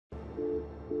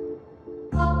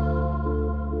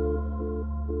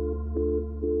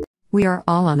We are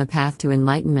all on a path to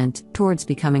enlightenment, towards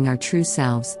becoming our true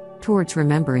selves, towards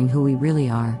remembering who we really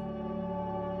are.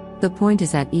 The point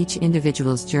is that each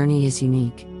individual's journey is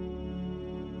unique.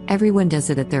 Everyone does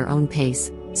it at their own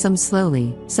pace, some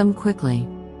slowly, some quickly.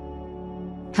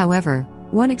 However,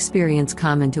 one experience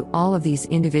common to all of these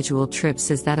individual trips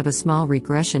is that of a small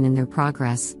regression in their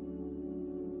progress.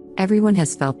 Everyone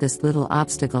has felt this little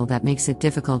obstacle that makes it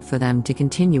difficult for them to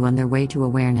continue on their way to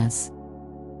awareness.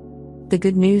 The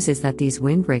good news is that these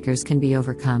windbreakers can be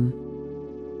overcome.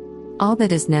 All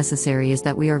that is necessary is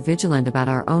that we are vigilant about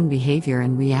our own behavior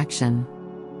and reaction.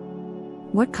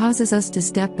 What causes us to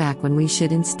step back when we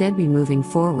should instead be moving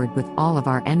forward with all of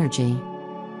our energy?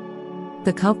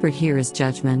 The culprit here is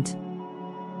judgment.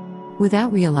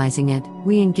 Without realizing it,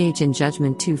 we engage in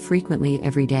judgment too frequently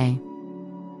every day.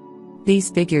 These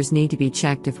figures need to be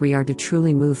checked if we are to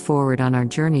truly move forward on our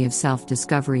journey of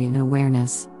self-discovery and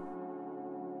awareness.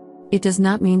 It does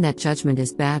not mean that judgment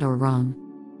is bad or wrong.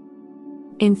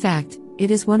 In fact,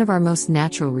 it is one of our most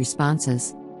natural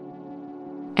responses.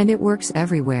 And it works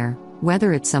everywhere,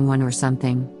 whether it's someone or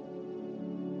something.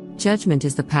 Judgment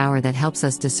is the power that helps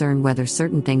us discern whether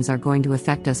certain things are going to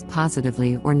affect us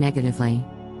positively or negatively.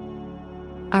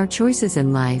 Our choices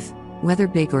in life, whether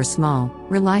big or small,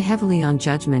 rely heavily on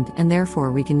judgment, and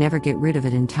therefore we can never get rid of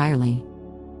it entirely.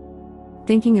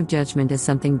 Thinking of judgment as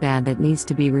something bad that needs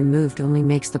to be removed only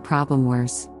makes the problem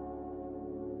worse.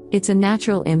 It's a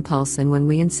natural impulse, and when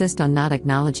we insist on not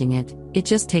acknowledging it, it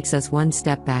just takes us one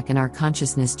step back in our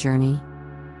consciousness journey.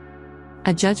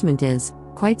 A judgment is,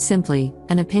 quite simply,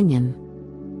 an opinion.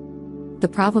 The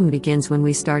problem begins when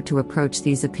we start to approach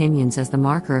these opinions as the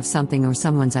marker of something or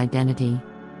someone's identity.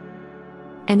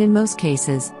 And in most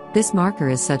cases, this marker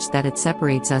is such that it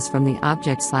separates us from the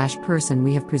object/person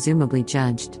we have presumably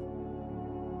judged.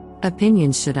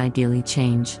 Opinions should ideally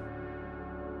change.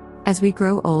 As we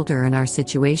grow older and our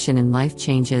situation in life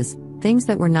changes, things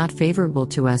that were not favorable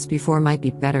to us before might be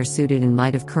better suited in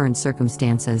light of current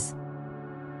circumstances.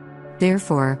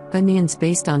 Therefore, opinions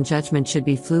based on judgment should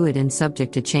be fluid and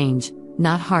subject to change,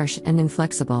 not harsh and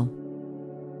inflexible.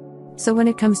 So when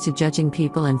it comes to judging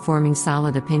people and forming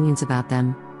solid opinions about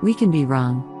them, we can be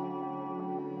wrong.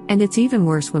 And it's even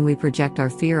worse when we project our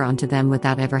fear onto them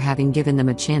without ever having given them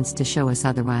a chance to show us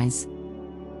otherwise.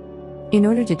 In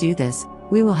order to do this,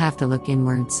 we will have to look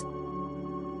inwards.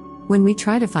 When we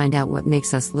try to find out what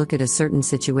makes us look at a certain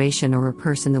situation or a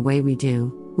person the way we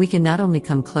do, we can not only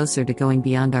come closer to going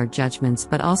beyond our judgments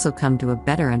but also come to a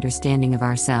better understanding of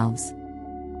ourselves.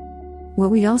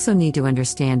 What we also need to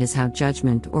understand is how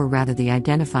judgment, or rather the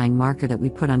identifying marker that we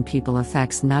put on people,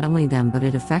 affects not only them but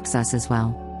it affects us as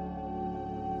well.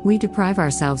 We deprive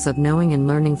ourselves of knowing and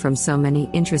learning from so many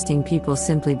interesting people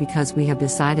simply because we have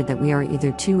decided that we are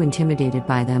either too intimidated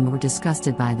by them or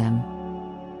disgusted by them.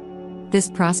 This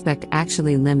prospect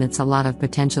actually limits a lot of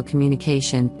potential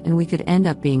communication, and we could end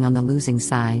up being on the losing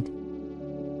side.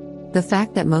 The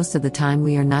fact that most of the time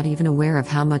we are not even aware of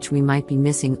how much we might be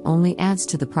missing only adds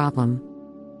to the problem.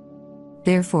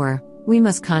 Therefore, we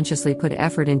must consciously put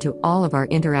effort into all of our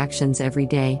interactions every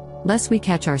day, lest we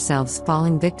catch ourselves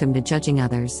falling victim to judging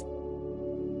others.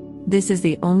 This is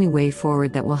the only way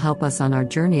forward that will help us on our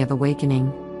journey of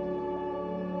awakening.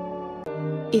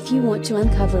 If you want to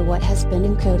uncover what has been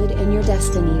encoded in your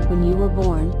destiny when you were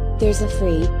born, there's a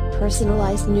free,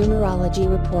 personalized numerology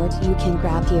report you can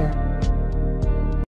grab here.